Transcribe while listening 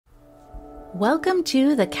Welcome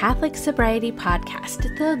to the Catholic Sobriety Podcast,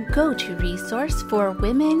 the go-to resource for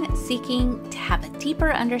women seeking to have a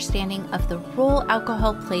deeper understanding of the role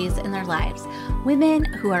alcohol plays in their lives. Women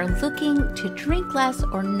who are looking to drink less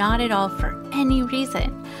or not at all for any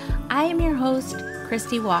reason. I am your host,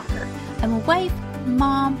 Christy Walker. I'm a wife,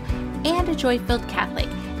 mom, and a joy-filled Catholic,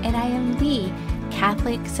 and I am the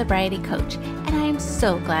Catholic Sobriety Coach, and I am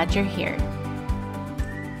so glad you're here.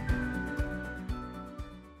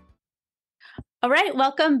 All right,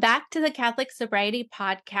 welcome back to the Catholic Sobriety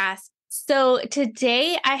Podcast. So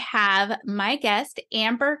today I have my guest,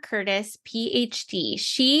 Amber Curtis, PhD.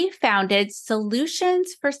 She founded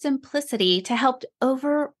Solutions for Simplicity to help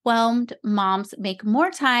overwhelmed moms make more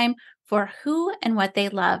time for who and what they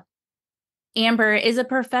love. Amber is a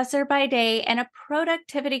professor by day and a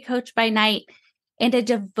productivity coach by night, and a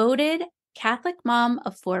devoted Catholic mom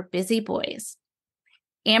of 4 busy boys.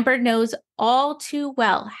 Amber knows all too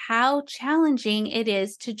well how challenging it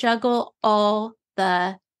is to juggle all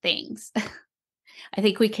the things. I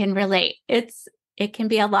think we can relate. It can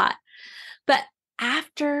be a lot. But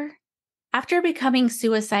after becoming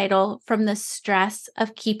suicidal from the stress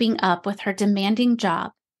of keeping up with her demanding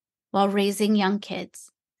job while raising young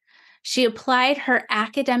kids, she applied her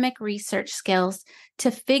academic research skills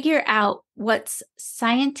to figure out what's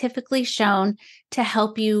scientifically shown to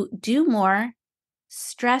help you do more,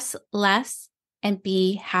 stress less, and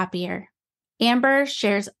be happier. Amber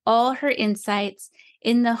shares all her insights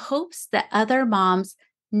in the hopes that other moms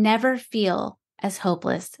never feel as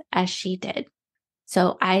hopeless as she did.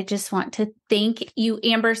 So I just want to thank you,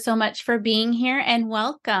 Amber, so much for being here and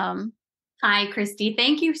welcome. Hi, Christy.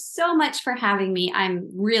 Thank you so much for having me. I'm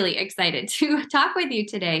really excited to talk with you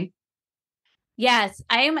today. Yes,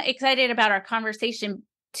 I am excited about our conversation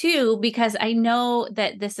too, because I know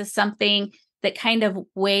that this is something that kind of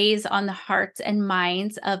weighs on the hearts and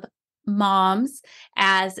minds of moms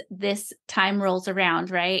as this time rolls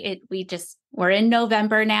around, right? We're in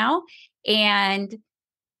November now, and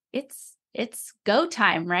it's go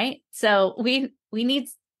time, right? So we need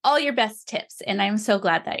all your best tips, and I'm so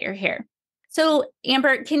glad that you're here. So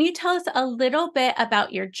Amber, can you tell us a little bit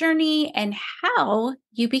about your journey and how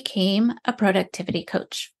you became a productivity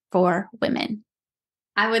coach for women?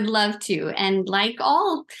 I would love to. And like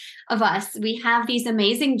all of us, we have these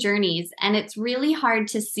amazing journeys, and it's really hard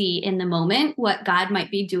to see in the moment what God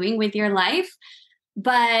might be doing with your life.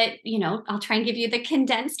 But, I'll try and give you the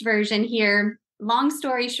condensed version here. Long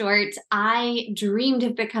story short, I dreamed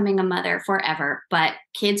of becoming a mother forever, but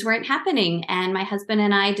kids weren't happening. And my husband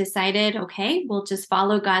and I decided, okay, we'll just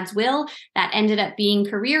follow God's will. That ended up being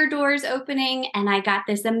career doors opening. And I got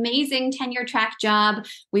this amazing tenure track job.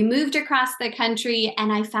 We moved across the country,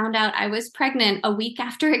 and I found out I was pregnant a week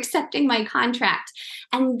after accepting my contract.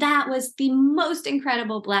 And that was the most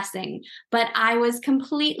incredible blessing. But I was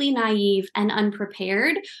completely naive and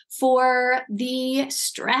unprepared for the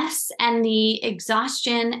stress and the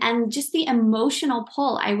exhaustion and just the emotional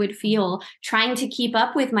pull I would feel trying to keep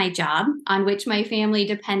up with my job, on which my family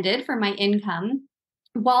depended for my income,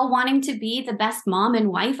 while wanting to be the best mom and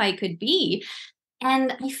wife I could be.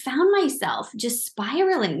 And I found myself just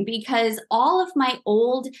spiraling because all of my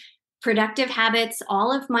old productive habits,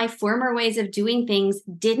 all of my former ways of doing things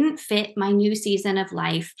didn't fit my new season of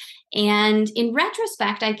life. And in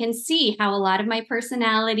retrospect, I can see how a lot of my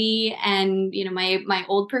personality and, my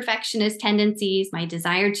old perfectionist tendencies, my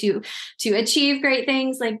desire to achieve great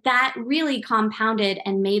things, like that really compounded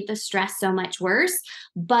and made the stress so much worse.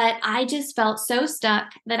 But I just felt so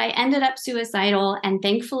stuck that I ended up suicidal. And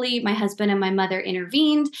thankfully, my husband and my mother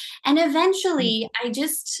intervened. And eventually, I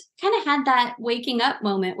just kind of had that waking up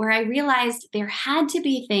moment where I realized there had to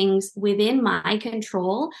be things within my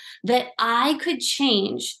control that I could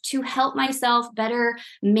change to help myself better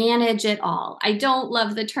manage it all. I don't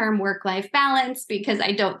love the term work-life balance because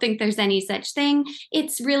I don't think there's any such thing.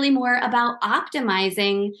 It's really more about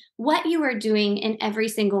optimizing what you are doing in every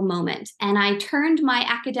single moment. And I turned my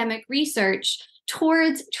academic research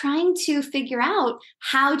towards trying to figure out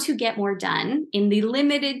how to get more done in the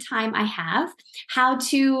limited time I have, how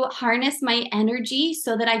to harness my energy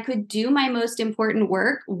so that I could do my most important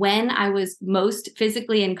work when I was most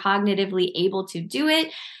physically and cognitively able to do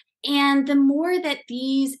it. And the more that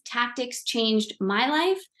these tactics changed my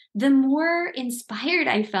life, the more inspired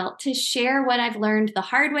I felt to share what I've learned the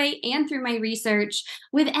hard way and through my research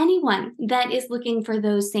with anyone that is looking for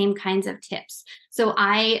those same kinds of tips. So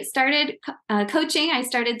I started coaching. I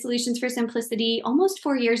started Solutions for Simplicity almost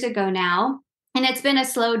 4 years ago now. And it's been a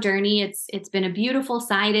slow journey. It's been a beautiful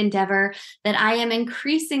side endeavor that I am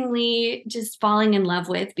increasingly just falling in love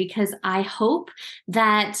with, because I hope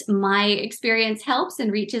that my experience helps and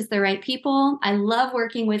reaches the right people. I love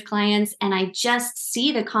working with clients, and I just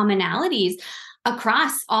see the commonalities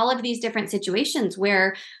across all of these different situations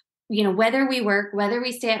where, whether we work, whether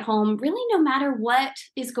we stay at home, really no matter what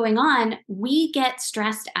is going on, we get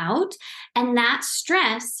stressed out. And that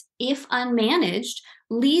stress, if unmanaged,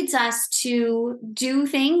 leads us to do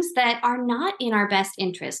things that are not in our best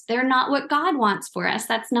interest. They're not what God wants for us.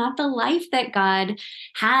 That's not the life that God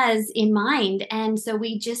has in mind. And so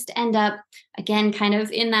we just end up, again, kind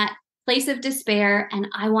of in that place of despair. And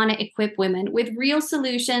I want to equip women with real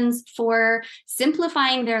solutions for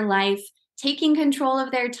simplifying their life, taking control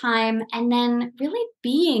of their time, and then really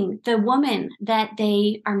being the woman that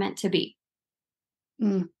they are meant to be.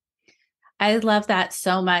 Mm. I love that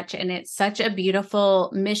so much. And it's such a beautiful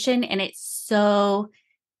mission, and it's so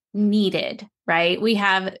needed, right?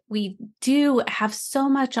 We do have so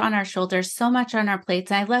much on our shoulders, so much on our plates.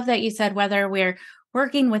 And I love that you said, whether we're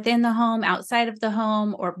working within the home, outside of the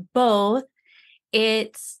home, or both,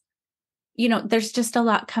 it's, there's just a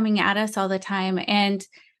lot coming at us all the time. And,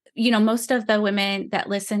 most of the women that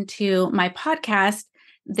listen to my podcast,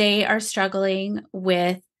 they are struggling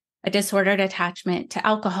with a disordered attachment to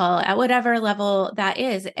alcohol at whatever level that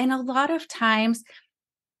is. And a lot of times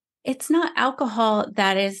it's not alcohol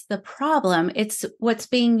that is the problem. It's what's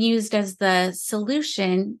being used as the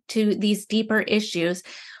solution to these deeper issues,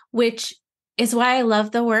 which is why I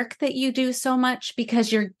love the work that you do so much,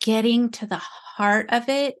 because you're getting to the heart of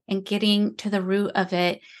it and getting to the root of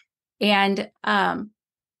it. And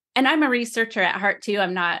I'm a researcher at heart too.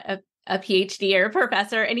 I'm not a PhD or a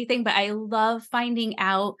professor or anything, but I love finding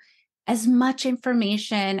out as much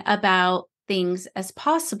information about things as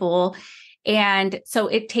possible. And so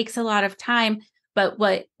it takes a lot of time. But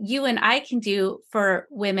what you and I can do for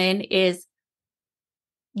women is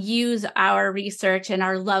use our research and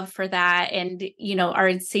our love for that, and, our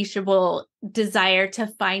insatiable desire to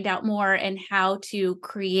find out more and how to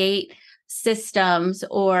create systems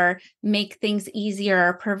or make things easier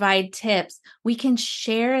or provide tips. We can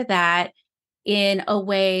share that in a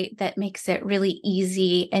way that makes it really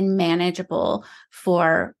easy and manageable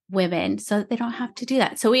for women so that they don't have to do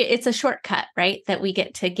that. So it's a shortcut, right, that we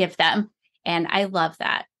get to give them. And I love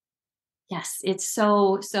that. Yes, it's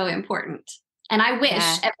so, so important. And I wish,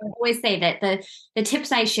 I always say that the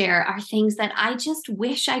tips I share are things that I just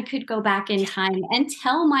wish I could go back in time and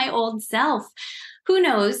tell my old self. Who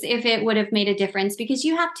knows if it would have made a difference, because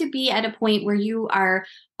you have to be at a point where you are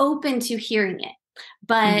open to hearing it.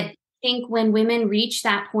 But I think when women reach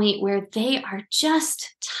that point where they are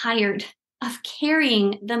just tired of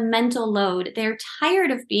carrying the mental load, they're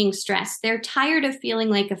tired of being stressed, they're tired of feeling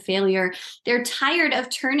like a failure, they're tired of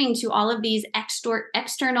turning to all of these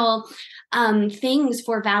external things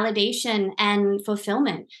for validation and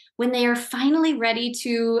fulfillment, when they are finally ready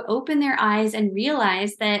to open their eyes and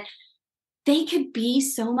realize that they could be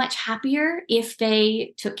so much happier if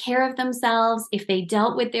they took care of themselves, if they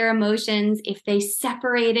dealt with their emotions, if they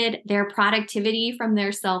separated their productivity from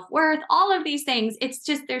their self-worth, all of these things. It's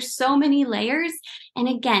just, there's so many layers. And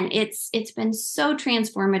again, it's been so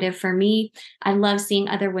transformative for me. I love seeing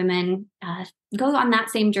other women go on that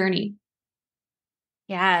same journey.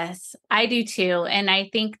 Yes, I do too. And I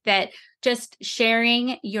think that just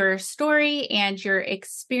sharing your story and your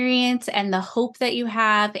experience and the hope that you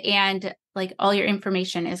have, and like all your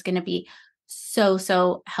information, is going to be so,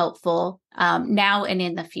 so helpful now and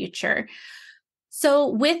in the future. So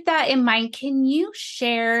with that in mind, can you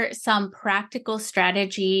share some practical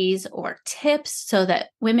strategies or tips so that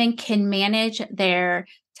women can manage their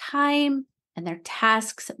time and their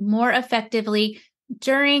tasks more effectively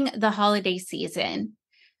during the holiday season,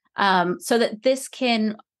 so that this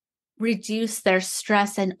can reduce their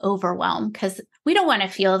stress and overwhelm? Because we don't want to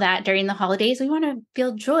feel that during the holidays. We want to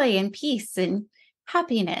feel joy and peace and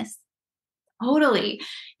happiness. Totally.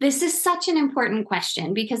 This is such an important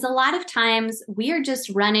question, because a lot of times we are just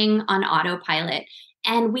running on autopilot,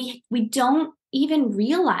 and we don't even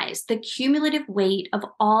realize the cumulative weight of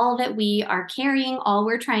all that we are carrying, all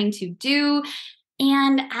we're trying to do.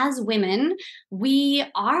 And as women, we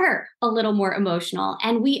are a little more emotional,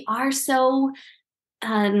 and we are so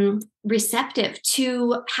receptive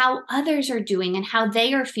to how others are doing and how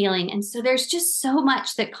they are feeling. And so there's just so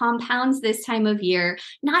much that compounds this time of year,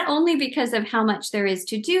 not only because of how much there is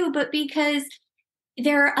to do, but because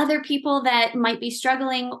there are other people that might be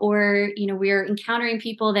struggling, or, we're encountering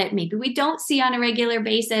people that maybe we don't see on a regular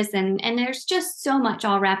basis. And there's just so much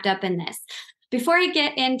all wrapped up in this. before I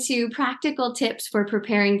get into practical tips for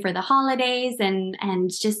preparing for the holidays and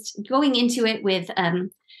just going into it with the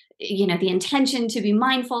intention to be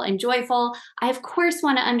mindful and joyful, I of course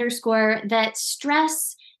want to underscore that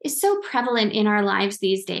stress is so prevalent in our lives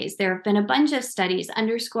these days. There have been a bunch of studies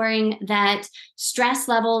underscoring that stress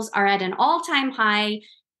levels are at an all-time high.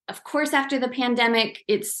 Of course, after the pandemic,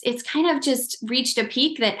 it's kind of just reached a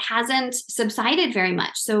peak that hasn't subsided very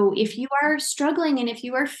much. So if you are struggling and if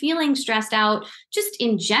you are feeling stressed out, just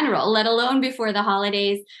in general, let alone before the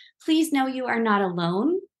holidays, please know you are not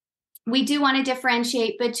alone. We do want to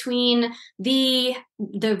differentiate between the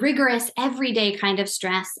rigorous everyday kind of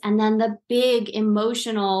stress and then the big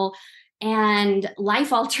emotional and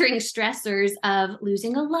life-altering stressors of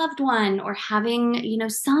losing a loved one or having,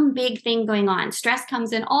 some big thing going on. Stress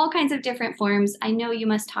comes in all kinds of different forms. I know you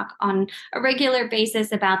must talk on a regular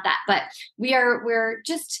basis about that, but we're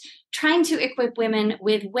just trying to equip women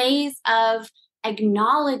with ways of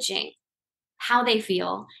acknowledging how they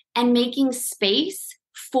feel and making space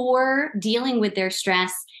for dealing with their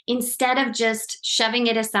stress instead of just shoving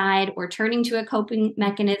it aside or turning to a coping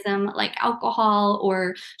mechanism like alcohol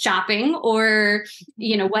or shopping or,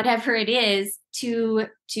 whatever it is to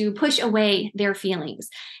push away their feelings.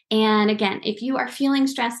 And again, if you are feeling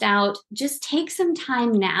stressed out, just take some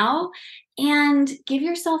time now and give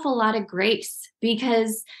yourself a lot of grace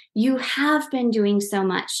because you have been doing so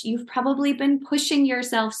much. You've probably been pushing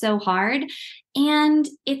yourself so hard. And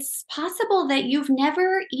it's possible that you've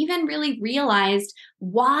never even really realized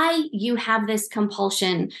why you have this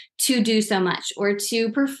compulsion to do so much or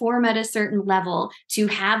to perform at a certain level, to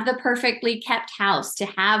have the perfectly kept house, to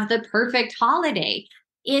have the perfect holiday.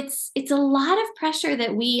 It's a lot of pressure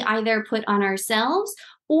that we either put on ourselves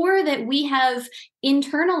or that we have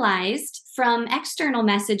internalized from external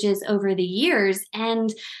messages over the years.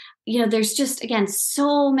 And there's just, again,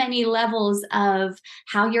 so many levels of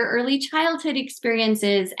how your early childhood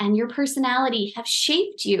experiences and your personality have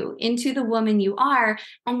shaped you into the woman you are.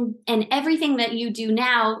 And everything that you do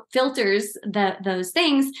now filters those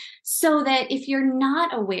things so that if you're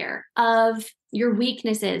not aware of your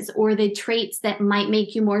weaknesses or the traits that might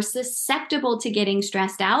make you more susceptible to getting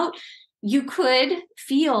stressed out, you could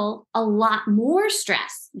feel a lot more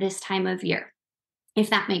stress this time of year,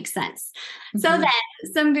 if that makes sense. Mm-hmm. So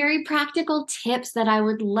then some very practical tips that I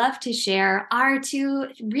would love to share are to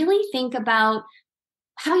really think about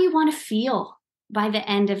how you want to feel by the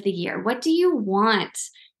end of the year. What do you want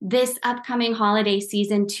this upcoming holiday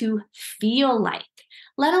season to feel like?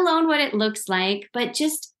 Let alone what it looks like, but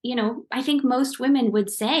just, I think most women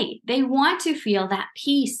would say they want to feel that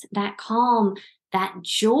peace, that calm, that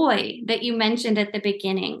joy that you mentioned at the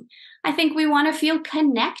beginning. I think we want to feel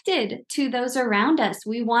connected to those around us.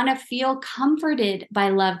 We want to feel comforted by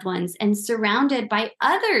loved ones and surrounded by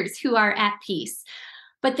others who are at peace.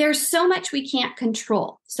 But there's so much we can't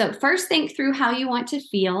control. So first, think through how you want to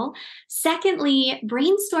feel. Secondly,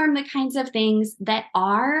 brainstorm the kinds of things that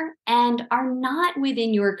are and are not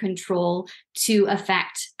within your control to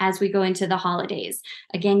affect as we go into the holidays.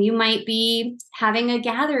 Again, you might be having a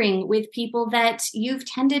gathering with people that you've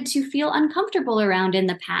tended to feel uncomfortable around in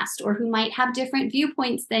the past, or who might have different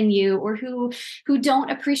viewpoints than you, or who don't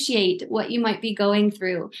appreciate what you might be going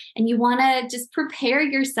through. And you want to just prepare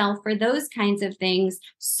yourself for those kinds of things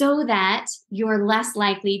so that you're less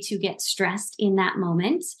likely to get stressed in that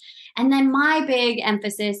moment. And then my big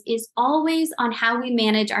emphasis is always on how we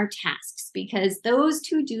manage our tasks, because those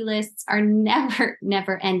to-do lists are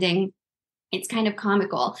never ending. It's kind of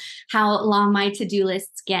comical how long my to-do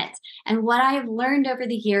lists get. And what I've learned over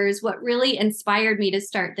the years, what really inspired me to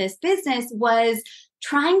start this business, was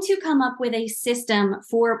trying to come up with a system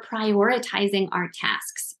for prioritizing our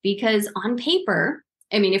tasks. Because on paper,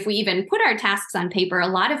 if we even put our tasks on paper, a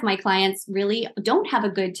lot of my clients really don't have a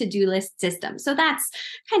good to-do list system. So that's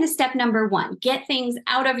kind of step number one. Get things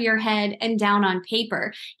out of your head and down on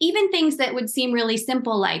paper. Even things that would seem really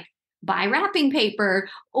simple, like buy wrapping paper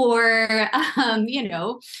or,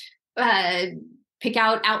 pick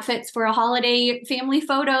out outfits for a holiday family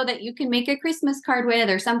photo that you can make a Christmas card with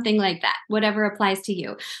or something like that, whatever applies to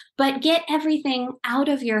you. But get everything out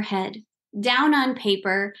of your head, down on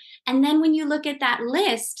paper. And then when you look at that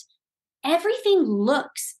list, everything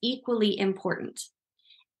looks equally important.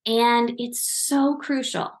 And it's so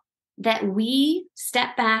crucial that we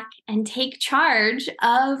step back and take charge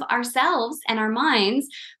of ourselves and our minds,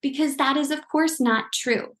 because that is, of course, not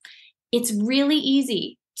true. It's really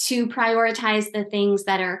easy to prioritize the things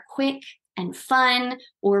that are quick and fun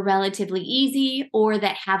or relatively easy, or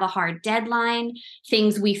that have a hard deadline,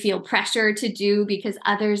 things we feel pressure to do because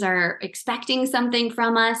others are expecting something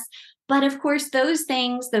from us. But of course, those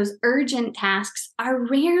things, those urgent tasks, are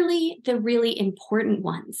rarely the really important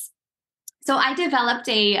ones. So I developed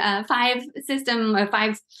a five system, or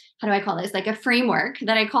five, how do I call this? Like a framework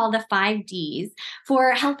that I call the 5 Ds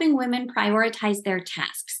for helping women prioritize their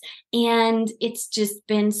tasks. And it's just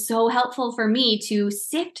been so helpful for me to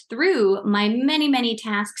sift through my many, many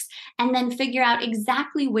tasks and then figure out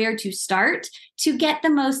exactly where to start to get the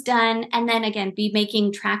most done. And then again, be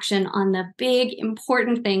making traction on the big,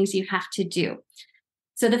 important things you have to do.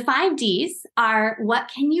 So the 5 Ds are: what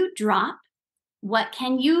can you drop? What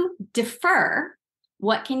can you defer?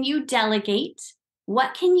 What can you delegate?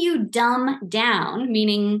 What can you dumb down?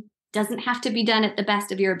 Meaning doesn't have to be done at the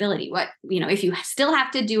best of your ability. If you still have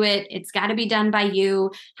to do it, it's got to be done by you,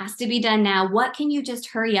 has to be done now. What can you just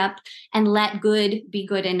hurry up and let good be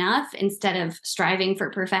good enough instead of striving for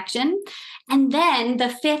perfection? And then the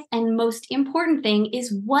fifth and most important thing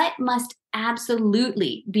is what must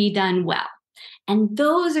absolutely be done well. And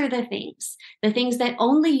those are the things that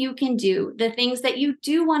only you can do, the things that you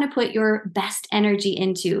do want to put your best energy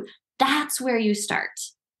into. That's where you start.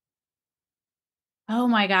 Oh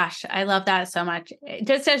my gosh, I love that so much.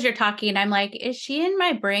 Just as you're talking, I'm like, is she in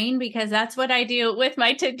my brain? Because that's what I do with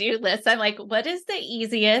my to-do list. I'm like, what is the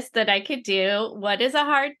easiest that I could do? What is a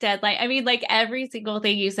hard deadline? I mean, like every single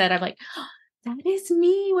thing you said, I'm like, oh, that is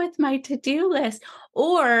me with my to-do list.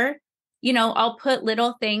 Or, I'll put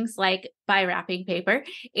little things like buy wrapping paper,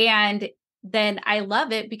 and then I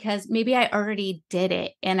love it because maybe I already did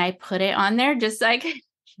it and I put it on there just like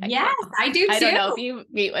yes, I do too. I don't know if you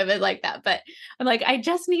meet women like that, but I'm like, I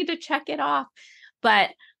just need to check it off.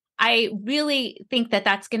 But I really think that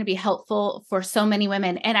that's going to be helpful for so many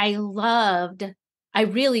women. And I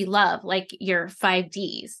really love like your 5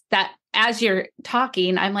 Ds that as you're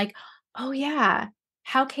talking, I'm like, oh yeah,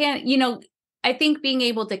 how can, I think being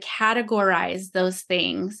able to categorize those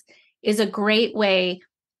things is a great way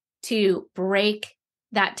to break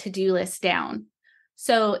that to-do list down.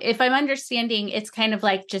 So if I'm understanding, it's kind of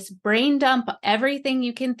like just brain dump everything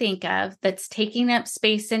you can think of that's taking up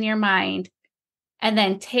space in your mind, and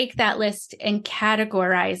then take that list and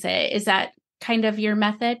categorize it. Is that kind of your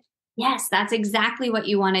method? Yes, that's exactly what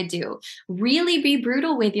you want to do. Really be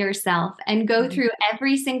brutal with yourself and go through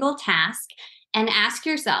every single task and ask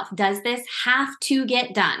yourself, does this have to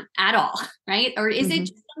get done at all? Right? Or is it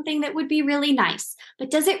just something that would be really nice, but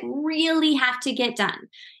does it really have to get done?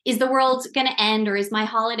 Is the world going to end, or is my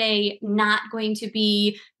holiday not going to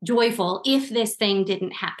be joyful if this thing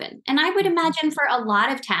didn't happen? And I would imagine for a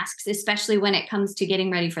lot of tasks, especially when it comes to getting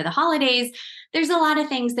ready for the holidays, there's a lot of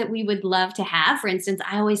things that we would love to have. For instance,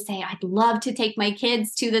 I always say I'd love to take my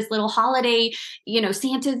kids to this little holiday,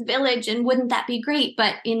 Santa's village, and wouldn't that be great?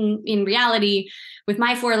 But in reality, with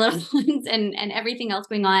my 4 little ones and everything else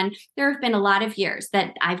going on, there have been a lot of years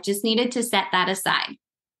that I've just needed to set that aside.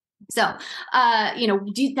 So,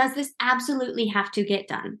 does this absolutely have to get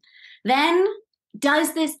done? Then,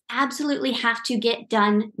 does this absolutely have to get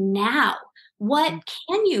done now? What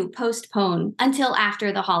can you postpone until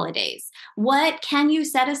after the holidays? What can you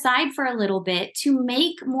set aside for a little bit to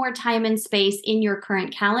make more time and space in your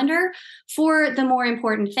current calendar for the more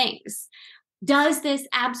important things? Does this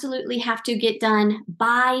absolutely have to get done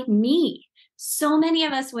by me? So many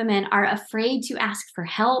of us women are afraid to ask for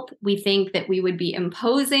help. We think that we would be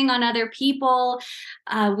imposing on other people.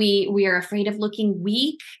 We are afraid of looking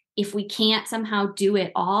weak if we can't somehow do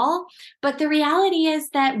it all. But the reality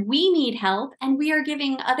is that we need help, and we are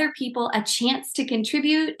giving other people a chance to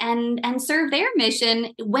contribute and serve their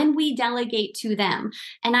mission when we delegate to them.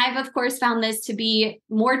 And I've, of course, found this to be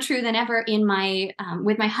more true than ever in my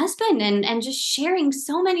with my husband, and just sharing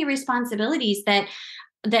so many responsibilities that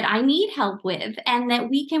I need help with and that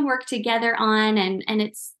we can work together on. And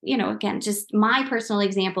it's, again, just my personal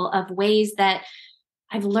example of ways that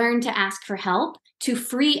I've learned to ask for help to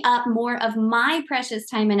free up more of my precious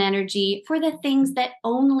time and energy for the things that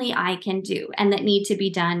only I can do and that need to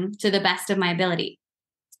be done to the best of my ability.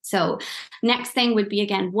 So next thing would be,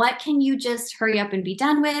 again, what can you just hurry up and be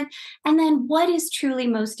done with? And then what is truly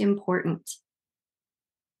most important?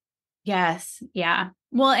 Yes. Yeah.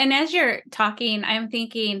 Well, and as you're talking, I'm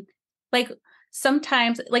thinking like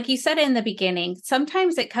sometimes, like you said in the beginning,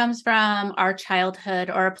 sometimes it comes from our childhood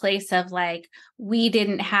or a place of like, we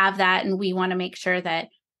didn't have that and we want to make sure that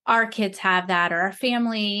our kids have that or our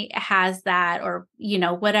family has that or,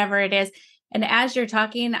 whatever it is. And as you're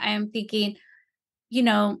talking, I'm thinking,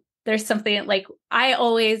 there's something like I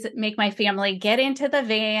always make my family get into the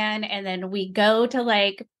van and then we go to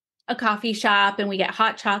like a coffee shop and we get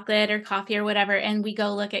hot chocolate or coffee or whatever, and we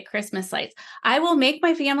go look at Christmas lights. I will make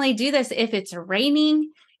my family do this if it's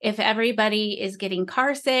raining, if everybody is getting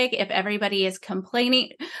car sick, if everybody is complaining,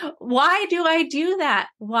 why do I do that?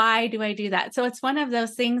 Why do I do that? So it's one of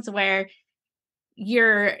those things where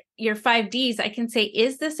your 5Ds, I can say,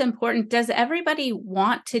 is this important? Does everybody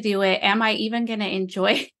want to do it? Am I even going to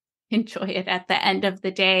enjoy it at the end of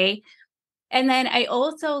the day? And then I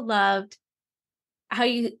also loved how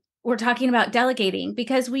you were talking about delegating,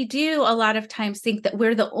 because we do a lot of times think that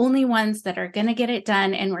we're the only ones that are going to get it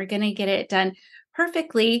done and we're going to get it done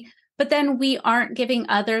perfectly. But then we aren't giving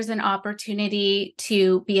others an opportunity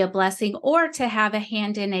to be a blessing or to have a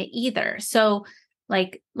hand in it either. So,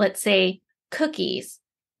 like, let's say cookies.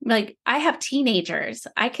 Like, I have teenagers.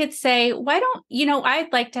 I could say, why don't,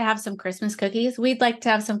 I'd like to have some Christmas cookies. We'd like to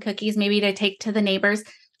have some cookies maybe to take to the neighbors.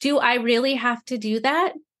 Do I really have to do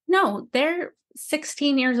that? No, they're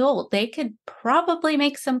 16 years old. They could probably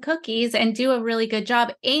make some cookies and do a really good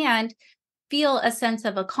job and feel a sense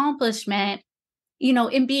of accomplishment,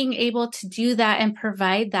 in being able to do that and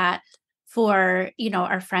provide that for,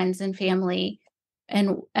 our friends and family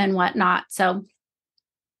and whatnot. So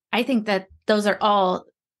I think that those are all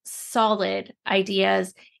solid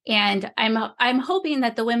ideas. And I'm hoping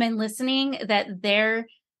that the women listening, that their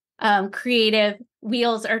creative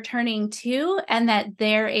wheels are turning too, and that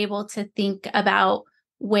they're able to think about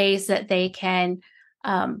ways that they can,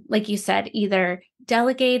 like you said, either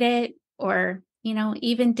delegate it or,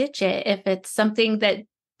 even ditch it if it's something that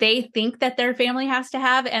they think that their family has to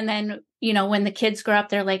have. And then, when the kids grow up,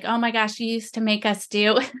 they're like, oh my gosh, you used to make us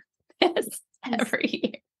do this every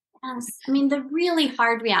year. Yes. I mean, the really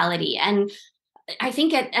hard reality. And I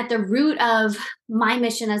think at the root of my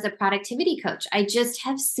mission as a productivity coach, I just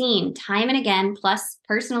have seen time and again, plus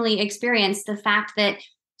personally experienced the fact that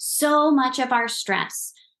so much of our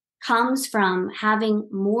stress comes from having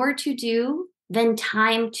more to do than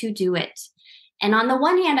time to do it. And on the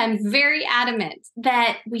one hand, I'm very adamant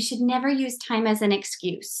that we should never use time as an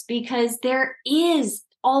excuse, because there is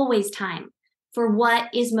always time for what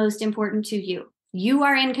is most important to you. You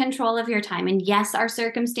are in control of your time. And yes, our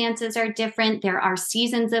circumstances are different. There are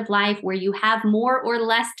seasons of life where you have more or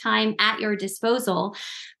less time at your disposal,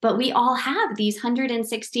 but we all have these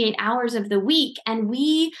 168 hours of the week, and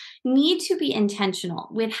we need to be intentional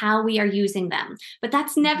with how we are using them. But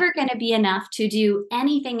that's never going to be enough to do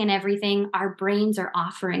anything and everything our brains are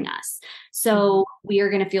offering us. So we are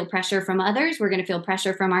going to feel pressure from others. We're going to feel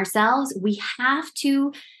pressure from ourselves. We have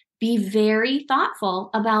to be very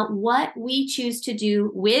thoughtful about what we choose to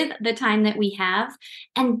do with the time that we have.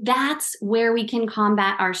 And that's where we can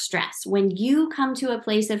combat our stress. When you come to a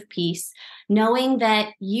place of peace, knowing that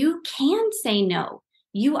you can say no,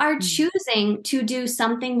 you are choosing to do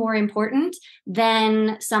something more important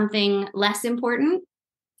than something less important.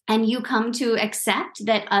 And you come to accept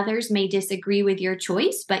that others may disagree with your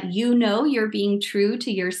choice, but you're being true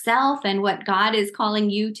to yourself and what God is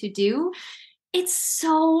calling you to do. It's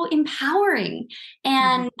so empowering.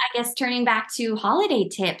 And I guess turning back to holiday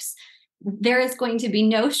tips, there is going to be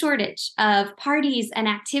no shortage of parties and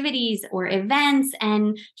activities or events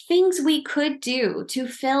and things we could do to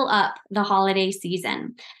fill up the holiday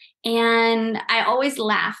season. And I always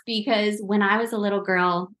laugh because when I was a little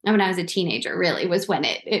girl, and when I was a teenager, really was when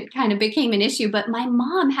it kind of became an issue. But my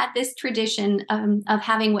mom had this tradition of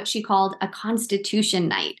having what she called a Constitution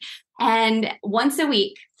night. And once a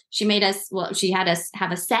week, she had us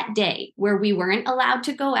have a set day where we weren't allowed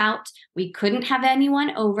to go out. We couldn't have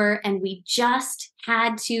anyone over, and we just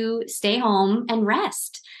had to stay home and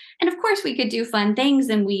rest. And of course, we could do fun things,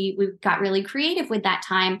 and we got really creative with that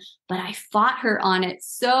time. But I fought her on it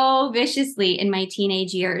so viciously in my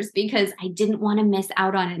teenage years because I didn't want to miss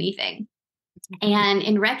out on anything. And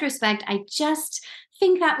in retrospect, I just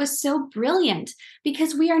think that was so brilliant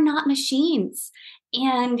because we are not machines.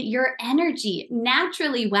 And your energy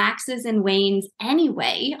naturally waxes and wanes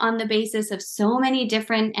anyway on the basis of so many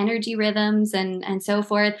different energy rhythms and so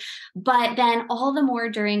forth. But then all the more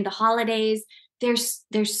during the holidays, there's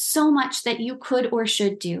so much that you could or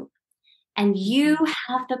should do. And you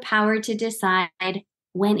have the power to decide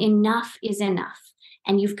when enough is enough.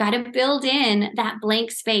 And you've got to build in that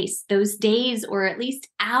blank space, those days or at least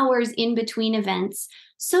hours in between events,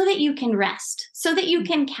 so that you can rest, so that you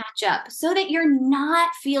can catch up, so that you're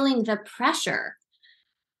not feeling the pressure.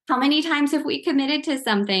 How many times have we committed to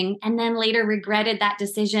something and then later regretted that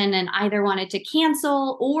decision and either wanted to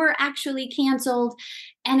cancel or actually canceled?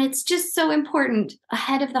 And it's just so important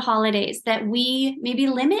ahead of the holidays that we maybe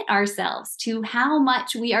limit ourselves to how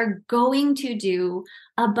much we are going to do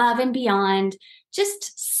above and beyond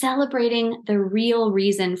just celebrating the real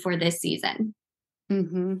reason for this season.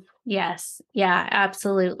 Yes. Yeah,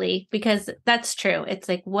 absolutely. Because that's true. It's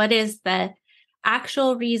like, what is the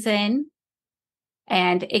actual reason,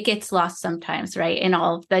 and it gets lost sometimes, right? In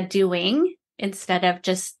all of the doing instead of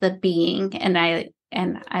just the being. And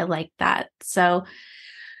I like that. So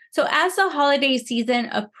as the holiday season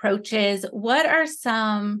approaches, what are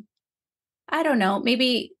some, I don't know,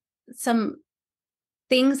 maybe some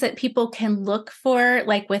things that people can look for,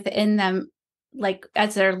 like within them, like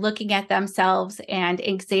as they're looking at themselves and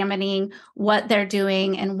examining what they're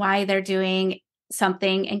doing and why they're doing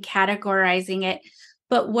something and categorizing it.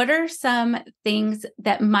 But what are some things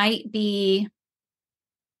that might be,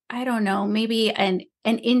 I don't know, maybe an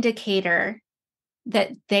indicator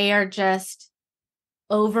that they are just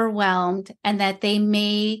overwhelmed and that they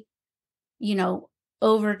may,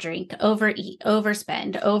 overdrink, overeat,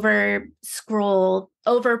 overspend, over scroll,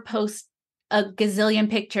 over post a gazillion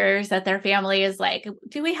pictures that their family is like,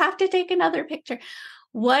 do we have to take another picture?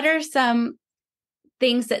 What are some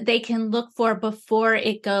things that they can look for before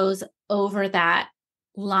it goes over that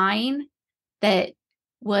line that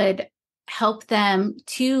would help them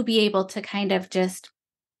to be able to kind of just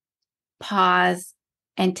pause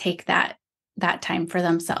and take that time for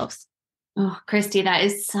themselves? Oh, Christy, that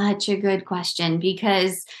is such a good question,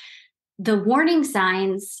 because the warning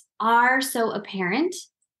signs are so apparent,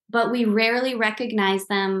 but we rarely recognize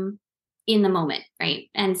them in the moment, right?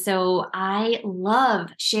 And so I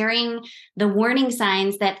love sharing the warning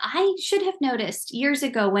signs that I should have noticed years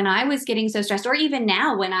ago when I was getting so stressed, or even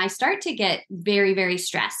now when I start to get very, very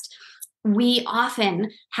stressed. We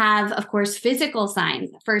often have, of course, physical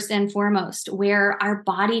signs first and foremost, where our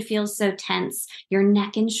body feels so tense. Your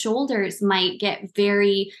neck and shoulders might get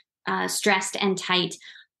very stressed and tight.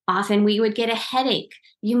 Often we would get a headache.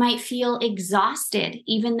 You might feel exhausted,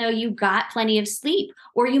 even though you got plenty of sleep,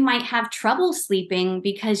 or you might have trouble sleeping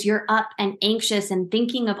because you're up and anxious and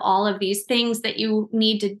thinking of all of these things that you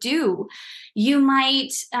need to do. You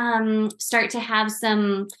might start to have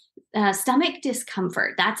some stomach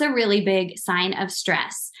discomfort. That's a really big sign of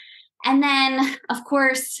stress. And then, of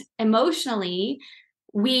course, emotionally,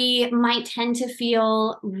 we might tend to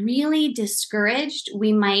feel really discouraged.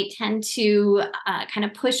 We might tend to kind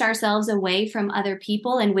of push ourselves away from other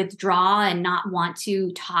people and withdraw and not want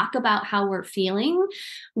to talk about how we're feeling.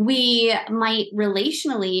 We might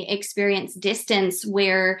relationally experience distance,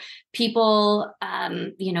 where people,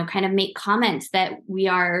 kind of make comments that we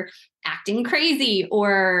are acting crazy,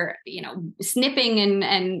 or, snipping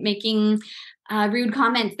and making rude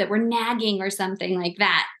comments that we're nagging or something like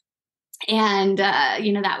that. And,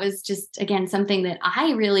 that was just, again, something that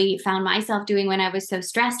I really found myself doing when I was so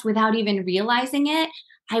stressed without even realizing it.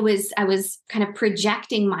 I was kind of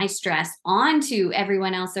projecting my stress onto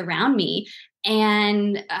everyone else around me.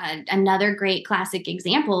 And another great classic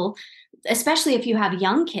example, especially if you have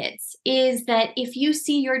young kids, is that if you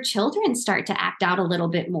see your children start to act out a little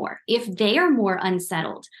bit more, if they are more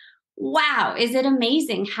unsettled, wow, is it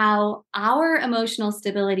amazing how our emotional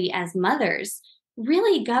stability as mothers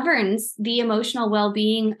really governs the emotional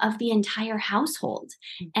well-being of the entire household.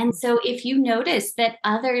 And so if you notice that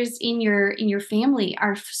others in your family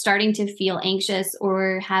are starting to feel anxious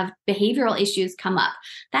or have behavioral issues come up,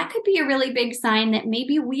 that could be a really big sign that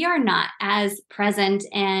maybe we are not as present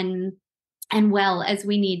and well as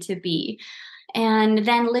we need to be. And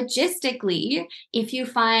then logistically, if you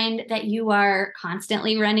find that you are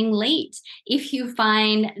constantly running late, if you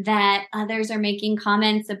find that others are making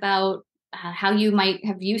comments about how you might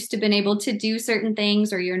have used to been able to do certain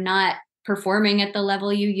things, or you're not performing at the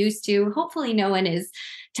level you used to, hopefully no one is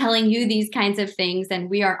telling you these kinds of things. And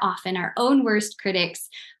we are often our own worst critics.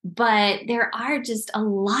 But there are just a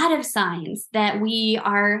lot of signs that we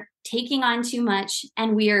are taking on too much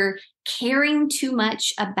and we are caring too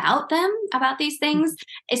much about them, about these things,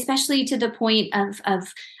 especially to the point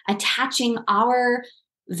of attaching our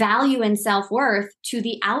value and self-worth to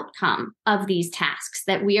the outcome of these tasks,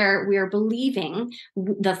 that we are believing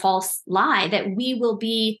the false lie that we will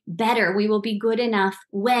be better, we will be good enough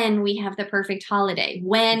when we have the perfect holiday,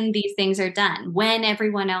 when these things are done, when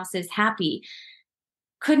everyone else is happy.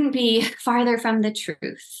 Couldn't be farther from the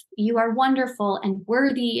truth. You are wonderful and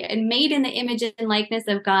worthy and made in the image and likeness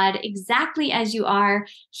of God, exactly as you are.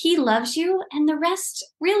 He loves you, and the rest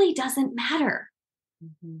really doesn't matter.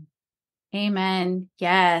 Mm-hmm. Amen.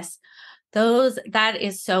 Yes. That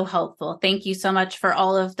is so helpful. Thank you so much for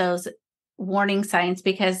all of those warning signs,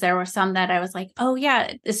 because there were some that I was like, oh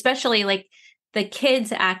yeah, especially like the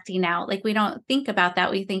kids acting out. Like we don't think about that.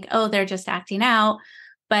 We think, oh, they're just acting out,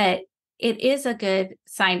 but it is a good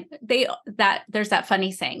sign. There's that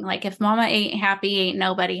funny saying, like if mama ain't happy, ain't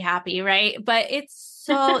nobody happy, right? But it's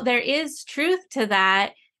there is truth to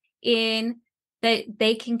that, in that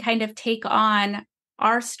they can kind of take on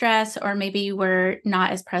are stressed, or maybe we're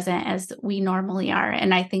not as present as we normally are.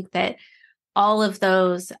 And I think that all of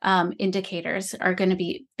those indicators are going to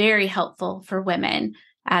be very helpful for women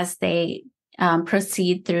as they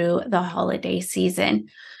proceed through the holiday season.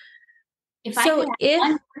 If I could add one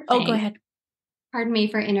more thing, go ahead. Pardon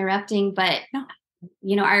me for interrupting, but No.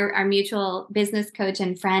 Our mutual business coach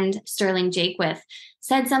and friend, Sterling Jakewith,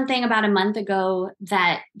 said something about a month ago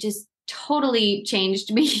that just totally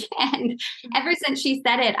changed me. And ever since she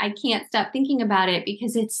said it, I can't stop thinking about it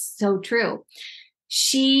because it's so true.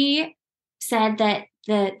 She said that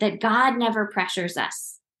God never pressures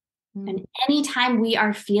us. And anytime we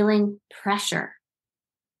are feeling pressure,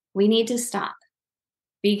 we need to stop,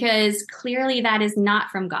 because clearly that is not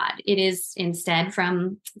from God. It is instead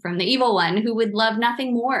from the evil one, who would love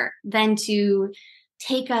nothing more than to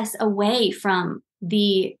take us away from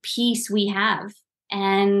the peace we have.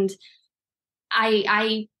 And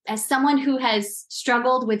I as someone who has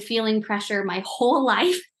struggled with feeling pressure my whole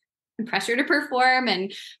life, pressure to perform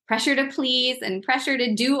and pressure to please and pressure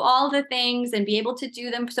to do all the things and be able to do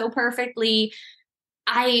them so perfectly,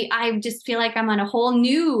 I just feel like I'm on a whole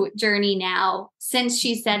new journey now since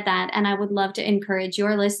she said that. And I would love to encourage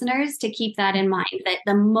your listeners to keep that in mind, that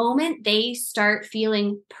the moment they start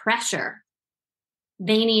feeling pressure,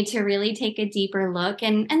 they need to really take a deeper look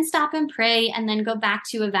and stop and pray, and then go back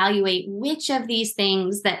to evaluate which of these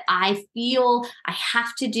things that I feel I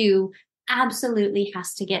have to do absolutely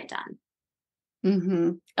has to get done.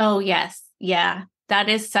 Mm-hmm. Oh, yes. Yeah. That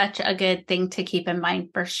is such a good thing to keep in mind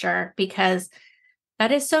for sure, because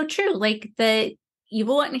that is so true. Like the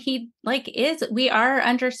evil one, we are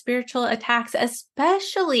under spiritual attacks,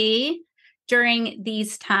 especially during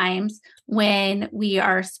these times when we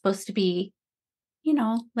are supposed to be,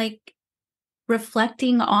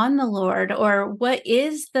 reflecting on the Lord, or what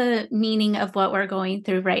is the meaning of what we're going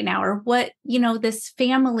through right now, or what, this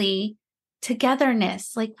family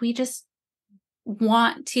togetherness. Like we just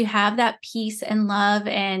want to have that peace and love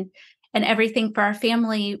and everything for our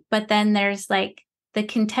family. But then there's like the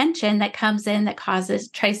contention that comes in that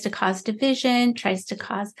tries to cause division, tries to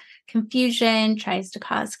cause confusion, tries to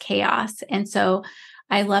cause chaos. And so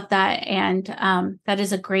I love that. And that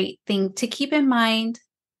is a great thing to keep in mind.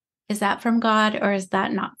 Is that from God or is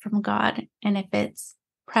that not from God? And if it's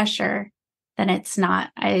pressure, then it's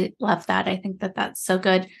not. I love that. I think that that's so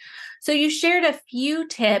good. So you shared a few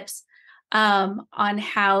tips on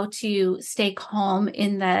how to stay calm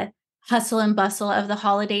in the hustle and bustle of the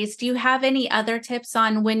holidays. Do you have any other tips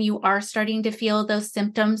on when you are starting to feel those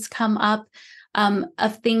symptoms come up,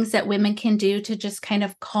 of things that women can do to just kind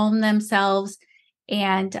of calm themselves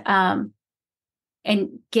and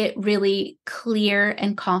get really clear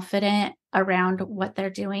and confident around what they're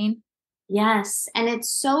doing? Yes. And it's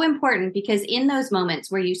so important, because in those moments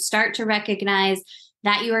where you start to recognize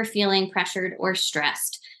that you are feeling pressured or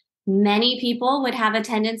stressed, many people would have a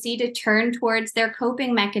tendency to turn towards their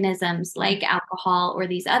coping mechanisms like alcohol or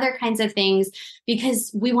these other kinds of things,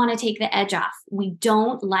 because we want to take the edge off. We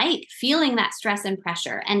don't like feeling that stress and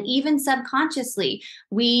pressure. And even subconsciously,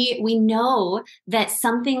 we know that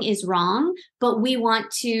something is wrong, but we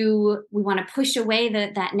want to push away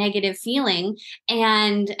that negative feeling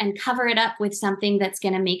and cover it up with something that's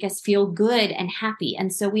going to make us feel good and happy.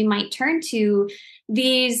 And so we might turn to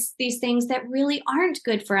these things that really aren't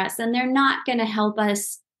good for us, and they're not going to help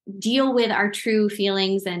us deal with our true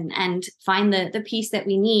feelings and find the peace that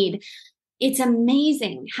we need. It's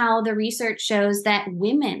amazing how the research shows that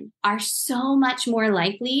women are so much more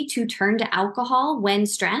likely to turn to alcohol when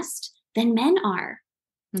stressed than men are.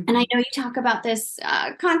 Mm-hmm. And I know you talk about this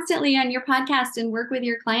constantly on your podcast and work with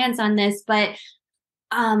your clients on this, but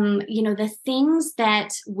the things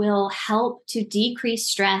that will help to decrease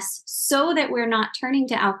stress so that we're not turning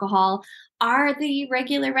to alcohol are the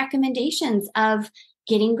regular recommendations of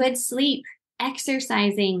getting good sleep,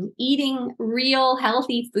 exercising, eating real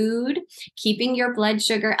healthy food, keeping your blood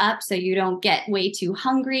sugar up so you don't get way too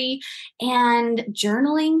hungry. And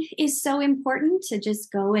journaling is so important, to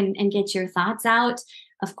just go and get your thoughts out.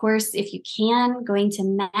 Of course, if you can, going to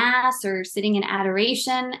mass or sitting in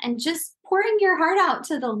adoration and just pouring your heart out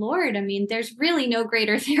to the Lord. I mean, there's really no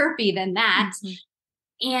greater therapy than that. Mm-hmm.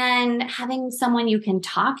 And having someone you can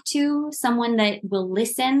talk to, someone that will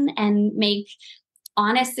listen and make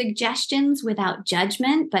honest suggestions without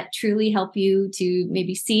judgment, but truly help you to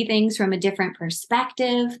maybe see things from a different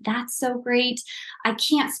perspective. That's so great. I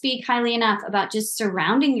can't speak highly enough about just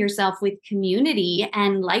surrounding yourself with community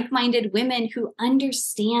and like-minded women who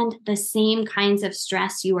understand the same kinds of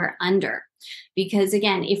stress you are under. Because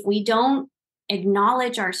again, if we don't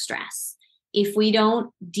acknowledge our stress, if we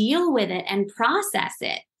don't deal with it and process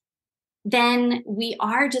it, then we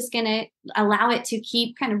are just going to allow it to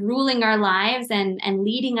keep kind of ruling our lives and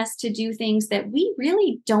leading us to do things that we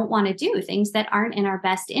really don't want to do, things that aren't in our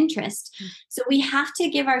best interest. So we have to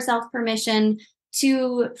give ourselves permission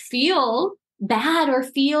to feel bad or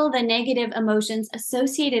feel the negative emotions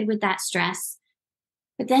associated with that stress,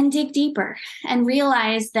 but then dig deeper and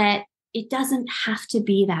realize that it doesn't have to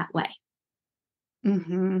be that way.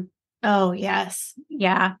 Mm-hmm. Oh, yes.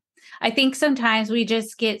 Yeah. I think sometimes we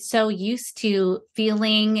just get so used to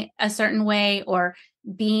feeling a certain way or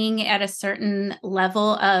being at a certain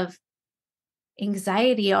level of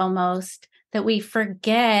anxiety almost that we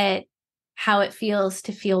forget how it feels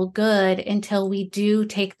to feel good until we do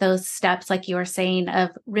take those steps, like you were saying, of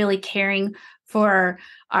really caring for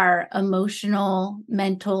our emotional,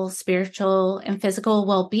 mental, spiritual, and physical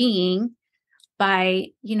well-being by,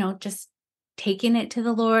 just taking it to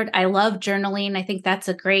the Lord. I love journaling. I think that's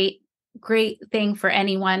a great thing for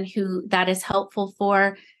anyone who that is helpful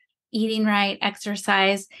for. Eating right,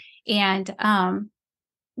 exercise. And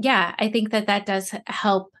I think that does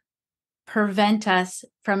help prevent us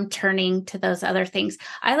from turning to those other things.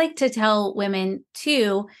 I like to tell women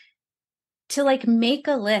too, to like make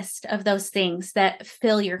a list of those things that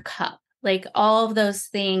fill your cup, like all of those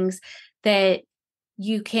things that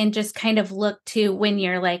you can just kind of look to when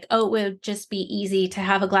you're like, oh, it would just be easy to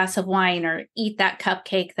have a glass of wine or eat that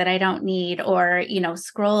cupcake that I don't need, or,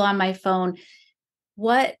 scroll on my phone.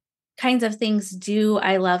 What kinds of things do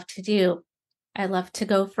I love to do? I love to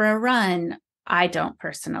go for a run. I don't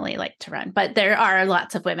personally like to run, but there are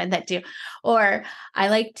lots of women that do. Or I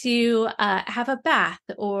like to have a bath,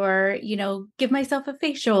 or, give myself a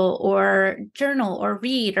facial, or journal, or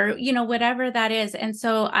read, or, whatever that is. And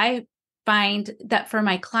so I find that for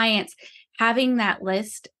my clients, having that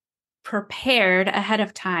list prepared ahead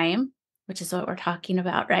of time, which is what we're talking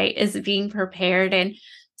about, right, is being prepared. And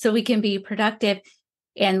so we can be productive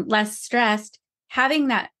and less stressed. Having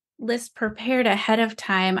that list prepared ahead of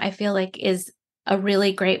time, I feel like is a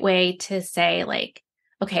really great way to say, like,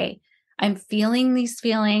 okay, I'm feeling these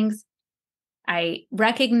feelings. I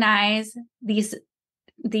recognize these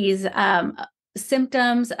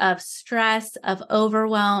symptoms of stress, of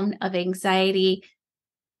overwhelm, of anxiety.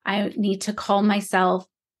 I need to calm myself,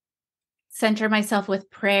 center myself with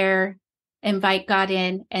prayer, invite God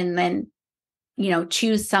in, and then,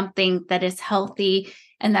 choose something that is healthy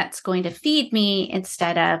and that's going to feed me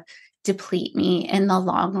instead of deplete me in the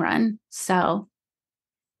long run. So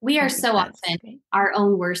we are so often our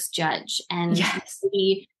own worst judge. And yes,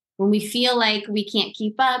 when we feel like we can't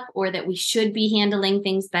keep up, or that we should be handling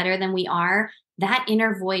things better than we are, that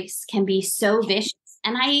inner voice can be so vicious.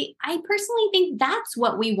 And I personally think that's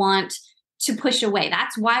what we want to push away.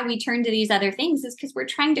 That's why we turn to these other things, is because we're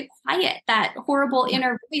trying to quiet that horrible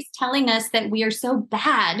inner voice telling us that we are so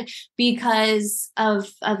bad because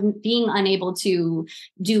of being unable to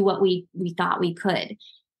do what we thought we could.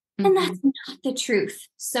 And that's not the truth.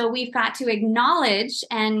 So we've got to acknowledge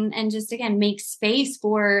and just, again, make space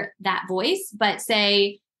for that voice, but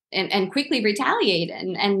say, and quickly retaliate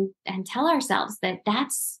and tell ourselves that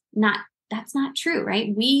that's not true,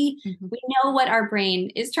 right? We know what our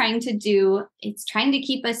brain is trying to do. It's trying to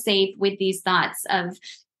keep us safe with these thoughts of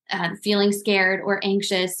feeling scared or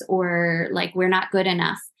anxious or like we're not good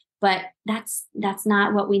enough. But that's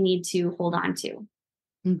not what we need to hold on to.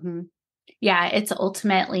 Mm-hmm. Yeah, it's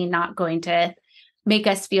ultimately not going to make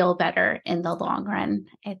us feel better in the long run,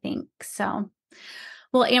 I think. So,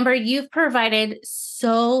 well, Amber, you've provided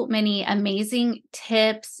so many amazing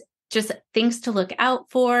tips, just things to look out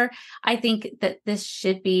for. I think that this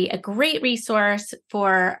should be a great resource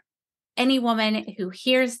for any woman who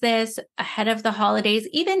hears this ahead of the holidays.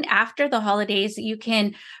 Even after the holidays, you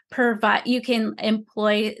can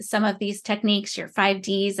employ some of these techniques, your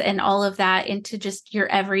 5Ds and all of that, into just your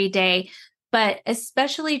everyday. But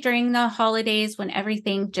especially during the holidays, when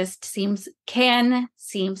everything just can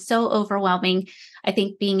seem so overwhelming, I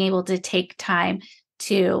think being able to take time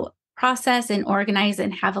to process and organize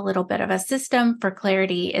and have a little bit of a system for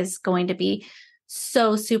clarity is going to be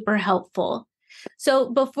so super helpful. So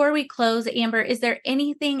before we close, Amber, is there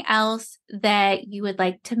anything else that you would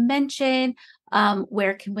like to mention?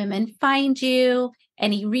 Where can women find you?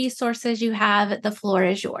 Any resources you have? The floor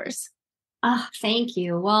is yours. Oh, thank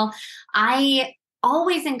you. Well, I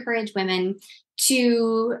always encourage women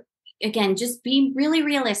to again, just be really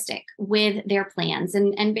realistic with their plans.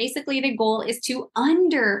 And basically the goal is to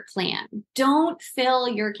under plan. Don't fill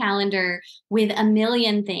your calendar with a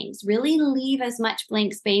million things. Really leave as much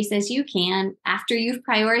blank space as you can after you've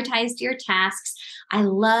prioritized your tasks. I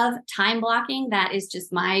love time blocking. That is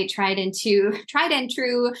just my tried and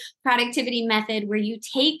true productivity method, where you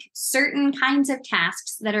take certain kinds of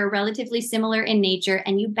tasks that are relatively similar in nature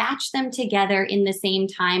and you batch them together in the same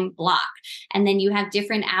time block. And then you have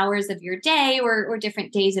different hours of your day or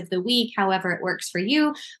different days of the week, however it works for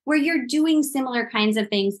you, where you're doing similar kinds of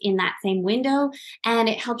things in that same window. And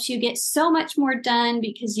it helps you get so much more done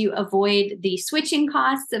because you avoid the switching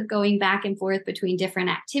costs of going back and forth between different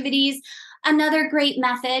activities. Another great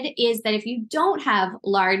method is that if you don't have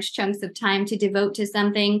large chunks of time to devote to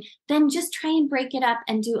something, then just try and break it up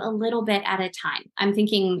and do a little bit at a time. I'm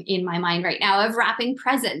thinking in my mind right now of wrapping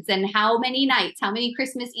presents and how many nights, how many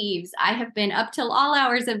Christmas Eves I have been up till all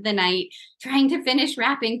hours of the night trying to finish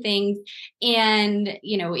wrapping things. And,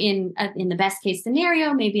 you know, in the best case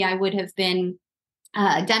scenario, maybe I would have been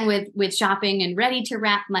done with shopping and ready to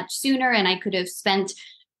wrap much sooner, and I could have spent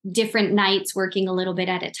different nights working a little bit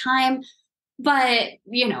at a time. But,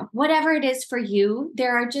 you know, whatever it is for you,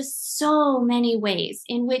 there are just so many ways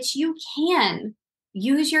in which you can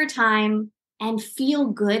use your time and feel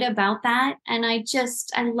good about that. And I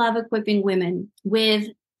love equipping women with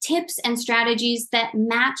tips and strategies that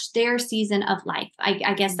match their season of life.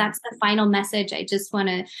 I guess that's the final message I just want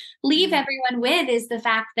to leave everyone with, is the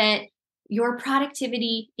fact that your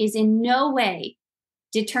productivity is in no way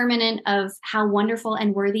determinant of how wonderful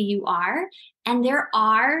and worthy you are. And there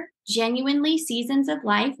are genuinely seasons of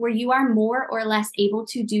life where you are more or less able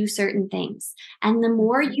to do certain things. And the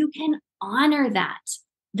more you can honor that,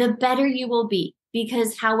 the better you will be.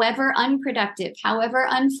 Because however unproductive, however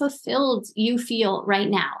unfulfilled you feel right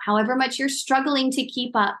now, however much you're struggling to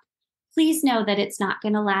keep up, please know that it's not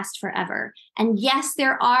going to last forever. And yes,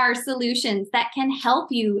 there are solutions that can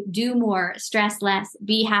help you do more, stress less,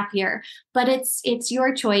 be happier, but it's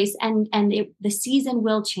your choice, and the season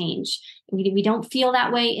will change. We don't feel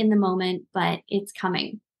that way in the moment, but it's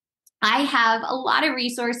coming. I have a lot of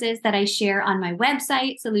resources that I share on my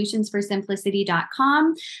website,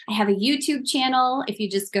 solutionsforsimplicity.com. I have a YouTube channel. If you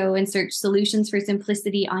just go and search Solutions for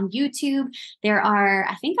Simplicity on YouTube, there are,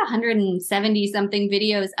 I think, 170 something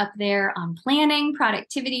videos up there on planning,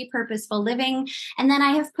 productivity, purposeful living. And then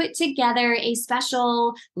I have put together a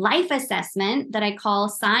special life assessment that I call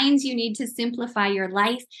Signs You Need to Simplify Your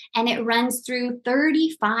Life. And it runs through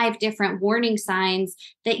 35 different warning signs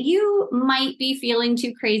that you might be feeling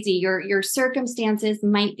too crazy. Your circumstances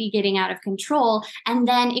might be getting out of control, and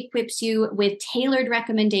then equips you with tailored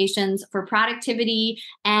recommendations for productivity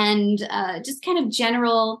and just kind of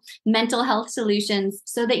general mental health solutions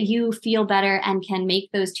so that you feel better and can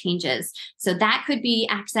make those changes. So that could be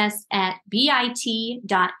accessed at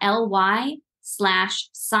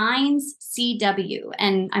bit.ly/signscw.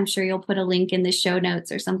 And I'm sure you'll put a link in the show notes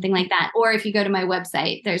or something like that. Or if you go to my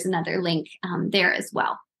website, there's another link there as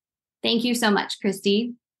well. Thank you so much,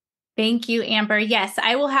 Christy. Thank you, Amber. Yes,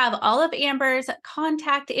 I will have all of Amber's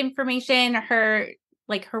contact information, her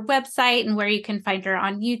website, and where you can find her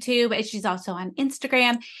on YouTube. And she's also on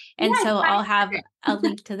Instagram. And so I'll have a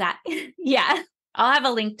link to that. Yeah, I'll have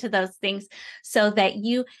a link to those things so that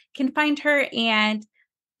you can find her and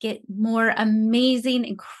get more amazing,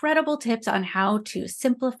 incredible tips on how to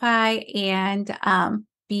simplify and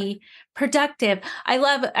be productive.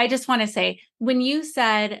 I just want to say, when you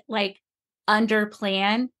said under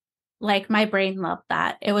plan, my brain loved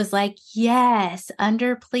that. It was yes,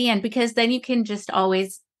 under plan, because then you can just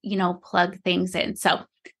always, plug things in. So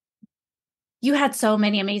you had so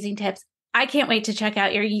many amazing tips. I can't wait to check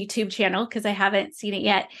out your YouTube channel because I haven't seen it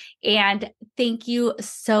yet. And thank you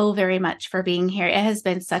so very much for being here. It has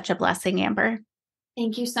been such a blessing, Amber.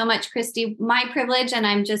 Thank you so much, Christy. My privilege. And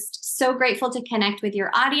I'm just so grateful to connect with your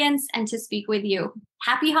audience and to speak with you.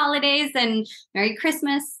 Happy holidays and Merry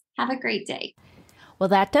Christmas. Have a great day. Well,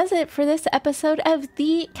 that does it for this episode of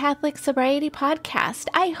the Catholic Sobriety Podcast.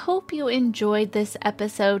 I hope you enjoyed this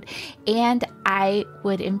episode, and I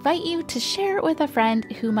would invite you to share it with a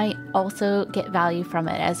friend who might also get value from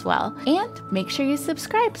it as well. And make sure you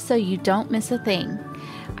subscribe so you don't miss a thing.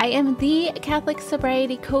 I am the Catholic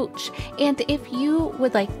Sobriety Coach, and if you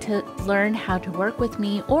would like to learn how to work with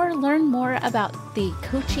me or learn more about the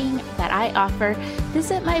coaching that I offer,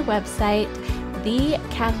 visit my website,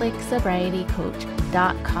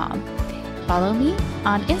 thecatholicsobrietycoach.com. Follow me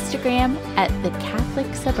on Instagram at the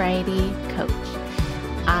Catholic Sobriety Coach.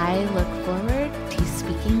 I look forward to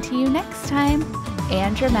speaking to you next time.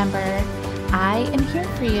 And remember, I am here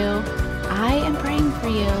for you. I am praying for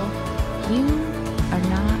you. you are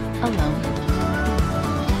not alone.